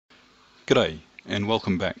G'day and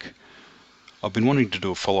welcome back. I've been wanting to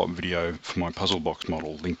do a follow-up video for my puzzle box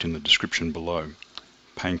model linked in the description below,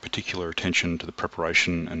 paying particular attention to the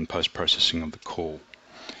preparation and post-processing of the core.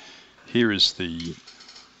 Here is the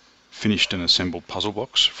finished and assembled puzzle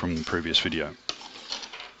box from the previous video.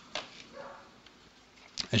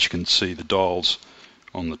 As you can see, the dials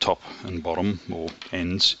on the top and bottom, or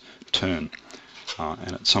ends, turn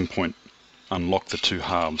and at some point unlock the two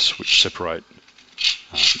halves which separate,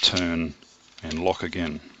 turn and lock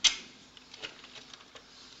again.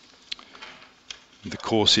 The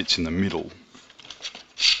core sits in the middle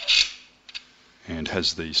and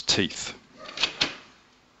has these teeth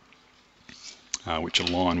which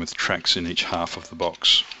align with tracks in each half of the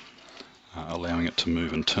box, allowing it to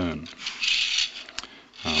move and turn.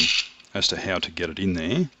 As to how to get it in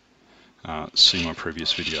there, see my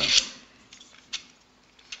previous video.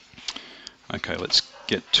 Okay, let's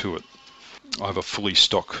get to it. I have a fully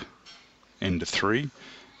stock Ender 3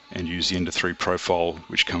 and use the Ender 3 profile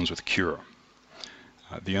which comes with Cura.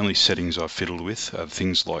 The only settings I've fiddled with are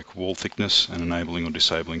things like wall thickness and enabling or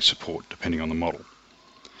disabling support depending on the model.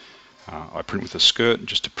 I print with a skirt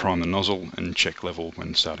just to prime the nozzle and check level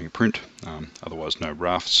when starting a print, otherwise no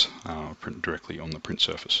rafts. I print directly on the print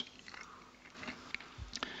surface.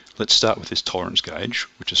 Let's start with this tolerance gauge,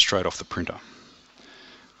 which is straight off the printer.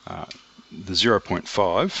 The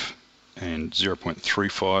 0.5 and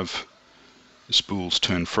 0.35 spools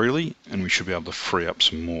turn freely, and we should be able to free up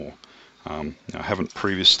some more. Now, I haven't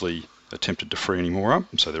previously attempted to free any more up,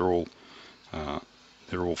 so they're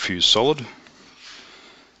all fused solid.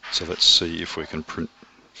 So let's see if we can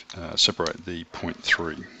separate the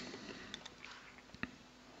 0.3.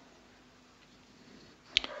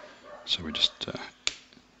 So we just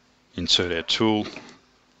insert our tool,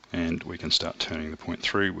 and we can start turning the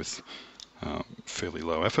 0.3 with fairly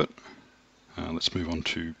low effort. Let's move on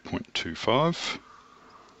to 0.25.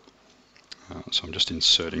 So I'm just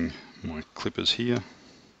inserting my clippers here,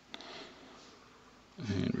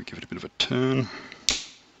 and we give it a bit of a turn,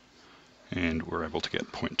 and we're able to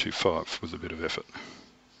get 0.25 with a bit of effort.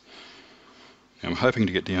 Now I'm hoping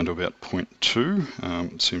to get down to about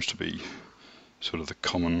 0.2. It seems to be sort of the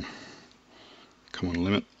common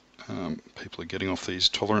limit people are getting off these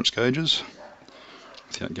tolerance gauges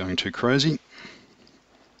without going too crazy.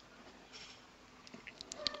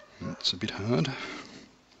 It's a bit hard.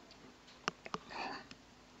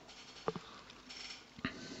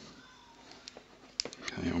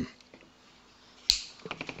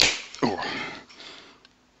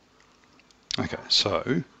 Okay,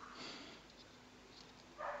 so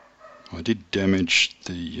I did damage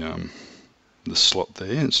the slot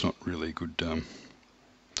there. It's not really a good,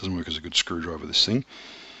 doesn't work as a good screwdriver, this thing,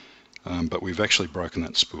 but we've actually broken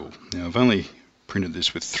that spool. Now I've only printed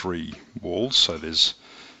this with 3 walls, so there's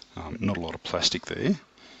not a lot of plastic there.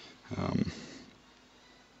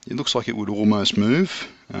 It looks like it would almost move.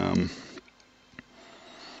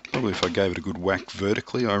 Probably if I gave it a good whack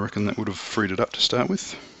vertically, I reckon that would have freed it up to start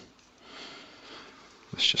with.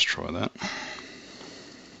 Let's just try that.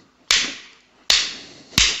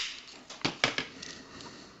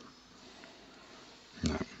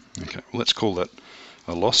 No. Okay, well, let's call that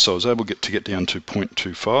a loss. So I was able to get down to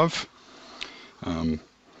 0.25.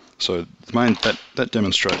 So that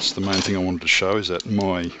demonstrates the main thing I wanted to show, is that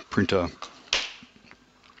my printer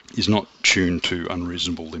is not tuned to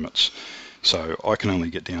unreasonable limits. So I can only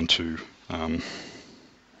get down to, on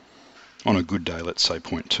a good day, let's say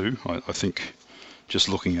 0.2. I think just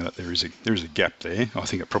looking at it, there is a gap there. I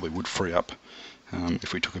think it probably would free up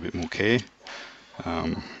if we took a bit more care.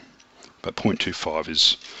 But 0.25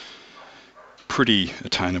 is pretty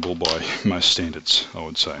attainable by most standards, I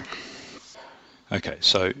would say. Okay,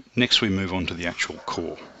 so next we move on to the actual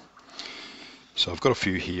core. So I've got a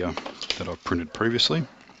few here that I've printed previously.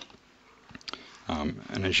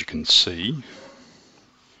 And as you can see,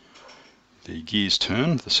 the gears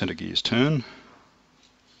turn, the center gears turn.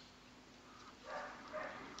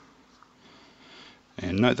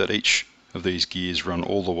 And note that each of these gears run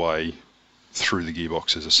all the way through the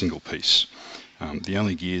gearbox as a single piece. The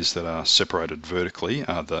only gears that are separated vertically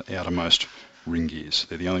are the outermost ring gears.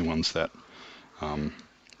 They're the only ones that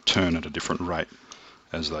turn at a different rate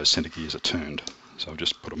as those center gears are turned. So I've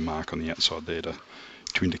just put a mark on the outside there to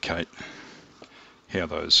indicate how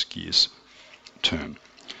those gears turn.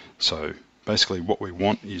 So basically what we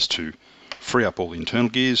want is to free up all the internal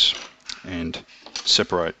gears and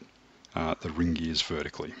separate the ring gears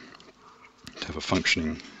vertically to have a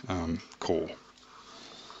functioning core.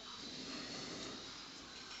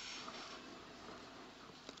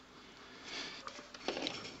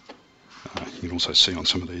 You can also see on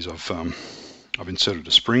some of these I've I've inserted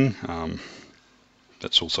a spring.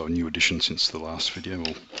 That's also a new addition since the last video.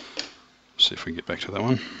 We'll see if we can get back to that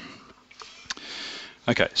one.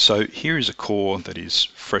 Okay, so here is a core that is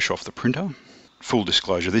fresh off the printer. Full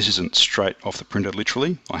disclosure, this isn't straight off the printer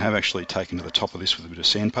literally. I have actually taken to the top of this with a bit of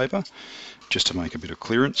sandpaper just to make a bit of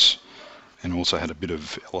clearance, and also had a bit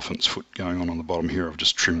of elephant's foot going on the bottom here. I've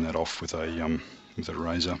just trimmed that off with a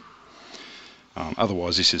razor.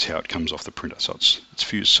 Otherwise, this is how it comes off the printer, so it's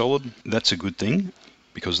fused solid. That's a good thing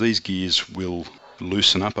because these gears will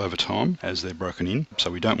loosen up over time as they're broken in, so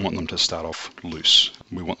we don't want them to start off loose.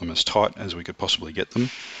 We want them as tight as we could possibly get them,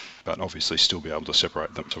 but obviously still be able to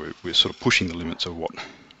separate them, so we're sort of pushing the limits of what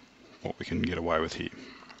we can get away with here.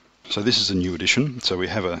 So this is a new addition, so we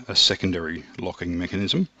have a secondary locking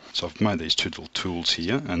mechanism. So I've made these two little tools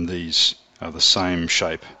here, and these are the same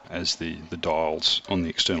shape as the dials on the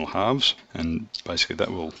external halves, and basically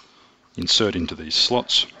that will insert into these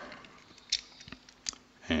slots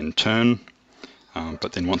and turn.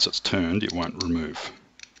 But then once it's turned, it won't remove.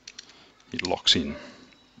 It locks in.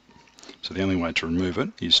 So the only way to remove it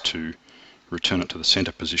is to return it to the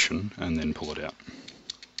center position and then pull it out.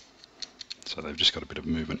 So they've just got a bit of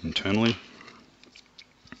movement internally.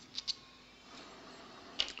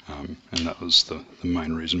 And that was the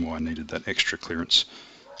main reason why I needed that extra clearance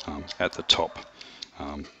at the top.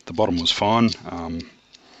 The bottom was fine,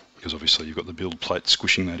 because obviously you've got the build plate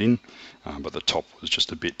squishing that in, but the top was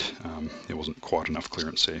just a bit, there wasn't quite enough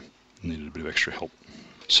clearance there. Needed a bit of extra help.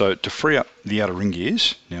 So to free up the outer ring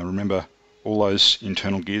gears, now remember all those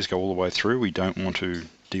internal gears go all the way through. We don't want to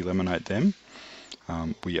delaminate them.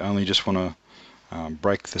 We only just want to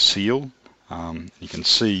break the seal. You can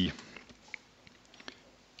see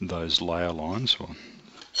those layer lines, well,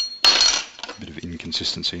 a bit of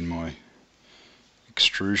inconsistency in my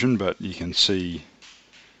extrusion, but you can see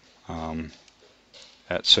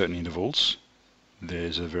at certain intervals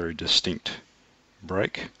there's a very distinct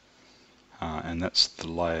break, and that's the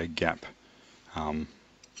layer gap,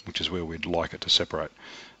 which is where we'd like it to separate.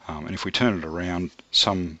 And if we turn it around,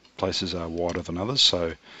 some places are wider than others,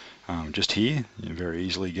 so just here you very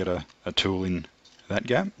easily get a tool in that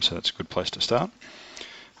gap, so that's a good place to start.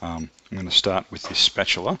 I'm going to start with this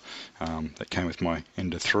spatula that came with my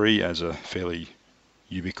Ender 3 as a fairly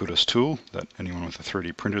ubiquitous tool that anyone with a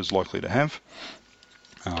 3D printer is likely to have.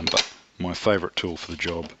 But my favourite tool for the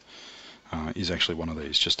job is actually one of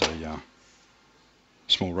these, just a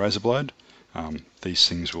small razor blade. These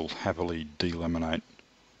things will happily delaminate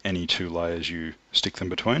any two layers you stick them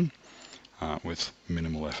between with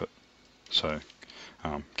minimal effort. So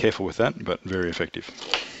careful with that, but very effective.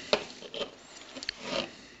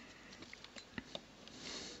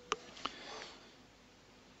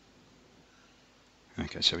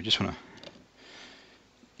 Okay, so we just want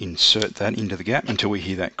to insert that into the gap until we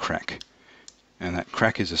hear that crack. And that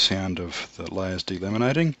crack is the sound of the layers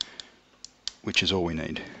delaminating, which is all we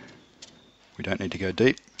need. We don't need to go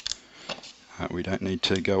deep. We don't need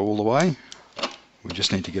to go all the way. We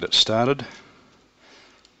just need to get it started.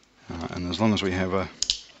 And as long as we have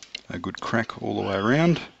a good crack all the way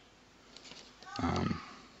around,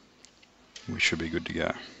 we should be good to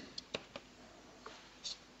go.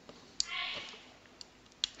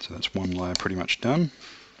 So that's one layer pretty much done,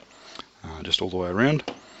 just all the way around.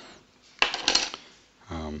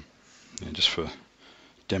 And just for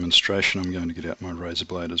demonstration, I'm going to get out my razor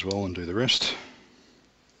blade as well and do the rest.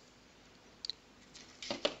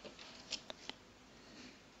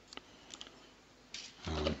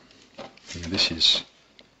 This is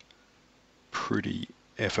pretty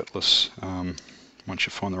effortless. Once you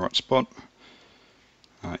find the right spot,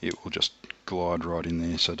 it will just glide right in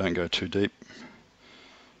there, so don't go too deep.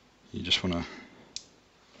 You just want to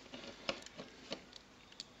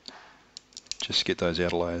just get those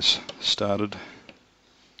outer layers started,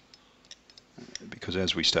 because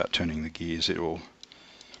as we start turning the gears, it will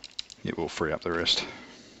free up the rest.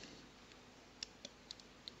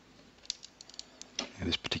 Now,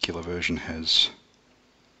 this particular version has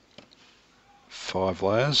 5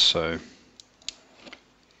 layers, so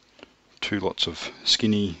 2 lots of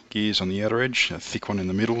skinny gears on the outer edge, a thick one in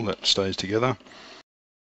the middle that stays together.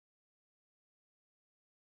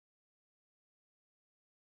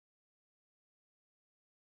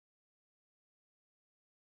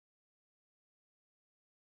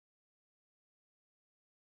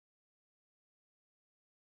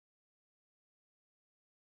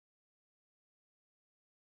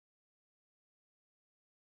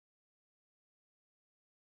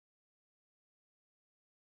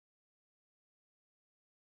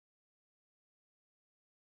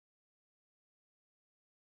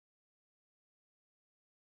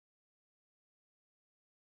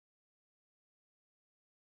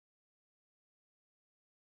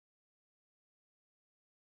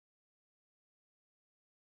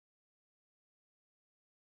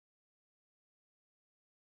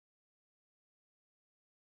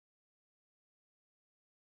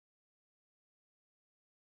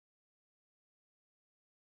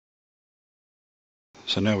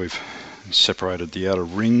 So now we've separated the outer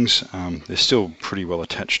rings. They're still pretty well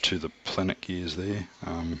attached to the planet gears there.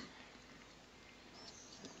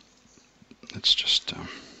 Let's just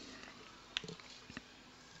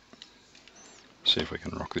see if we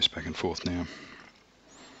can rock this back and forth now.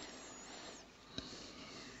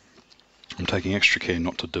 I'm taking extra care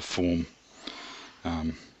not to deform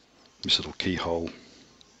this little keyhole.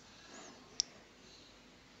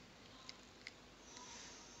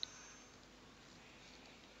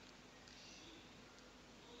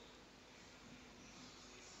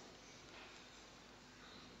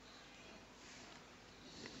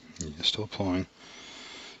 Yeah, still applying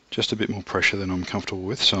just a bit more pressure than I'm comfortable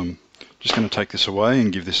with, so I'm just going to take this away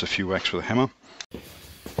and give this a few whacks with a hammer.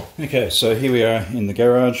 Okay, so here we are in the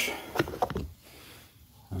garage.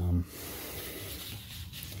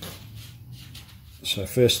 So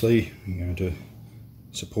firstly, I'm going to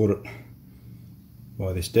support it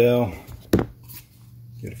by this dowel,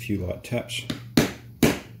 get a few light taps,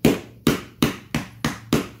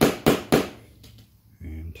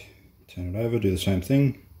 and turn it over, do the same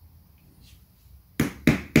thing.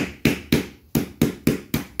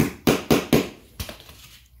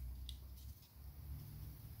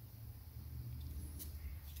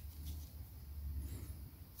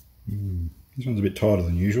 This one's a bit tighter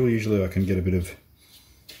than usual. Usually I can get a bit of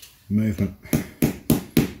movement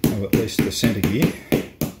of at least the centre gear.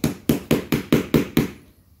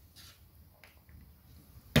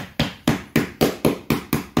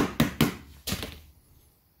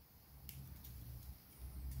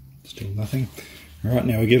 Still nothing. Alright,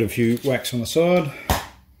 now we get a few whacks on the side.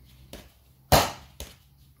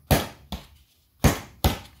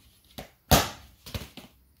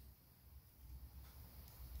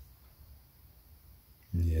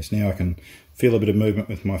 Yes, now I can feel a bit of movement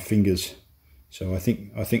with my fingers, so I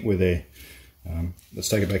think we're there. Let's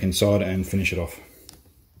take it back inside and finish it off.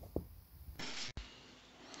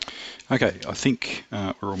 Okay, I think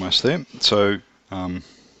we're almost there. So the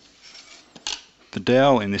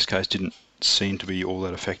dowel in this case didn't seem to be all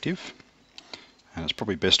that effective, and it's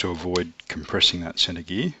probably best to avoid compressing that centre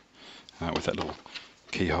gear with that little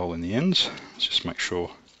keyhole in the ends. Let's just make sure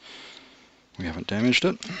we haven't damaged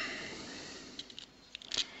it.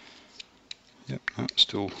 Yep, no,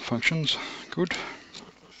 still functions, good.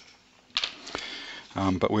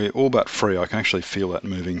 But we're all but free. I can actually feel that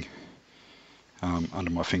moving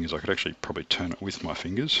under my fingers. I could actually probably turn it with my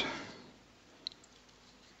fingers.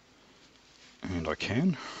 And I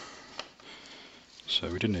can. So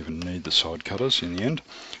we didn't even need the side cutters in the end.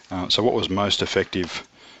 So what was most effective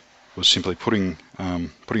was simply putting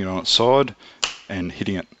it on its side and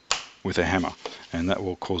hitting it with a hammer. And that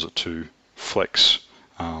will cause it to flex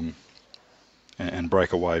and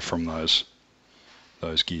break away from those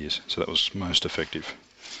gears. So that was most effective.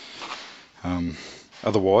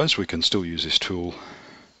 Otherwise, we can still use this tool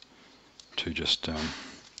to just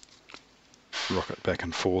rock it back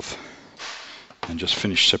and forth and just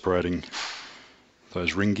finish separating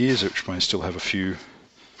those ring gears, which may still have a few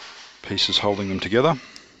pieces holding them together.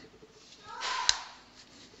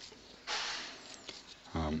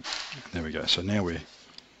 There we go. So now we're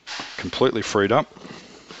completely freed up.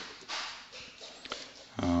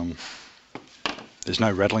 There's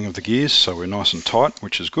no rattling of the gears, so we're nice and tight,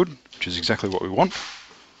 which is good, which is exactly what we want.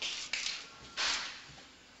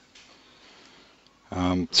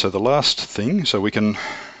 So the last thing, so we can,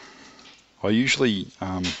 I usually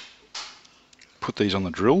put these on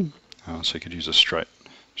the drill, so you could use a straight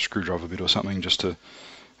screwdriver bit or something just to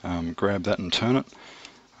grab that and turn it,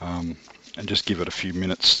 and just give it a few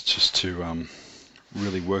minutes just to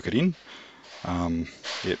really work it in.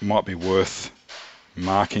 It might be worth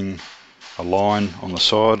marking a line on the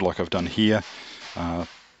side like I've done here,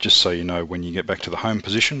 just so you know when you get back to the home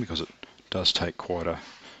position, because it does take quite a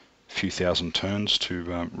few thousand turns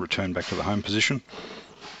to return back to the home position.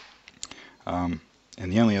 And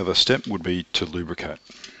the only other step would be to lubricate.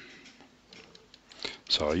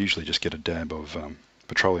 So I usually just get a dab of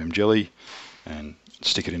petroleum jelly and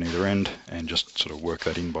stick it in either end and just sort of work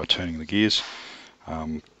that in by turning the gears.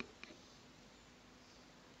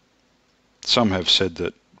 Some have said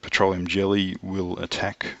that petroleum jelly will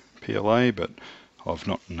attack PLA, but I've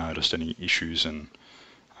not noticed any issues, and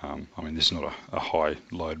I mean, this is not a high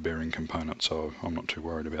load bearing component, so I'm not too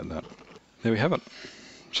worried about that. There we have it.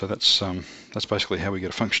 So that's basically how we get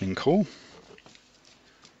a functioning core,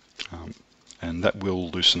 and that will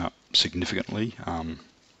loosen up significantly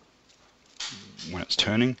when it's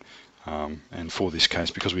turning. And for this case,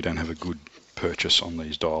 because we don't have a good purchase on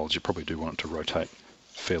these dials, you probably do want it to rotate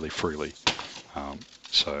fairly freely.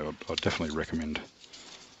 So I'd definitely recommend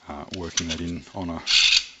working that in on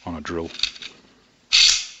a drill.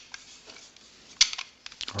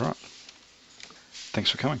 All right. Thanks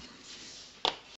for coming.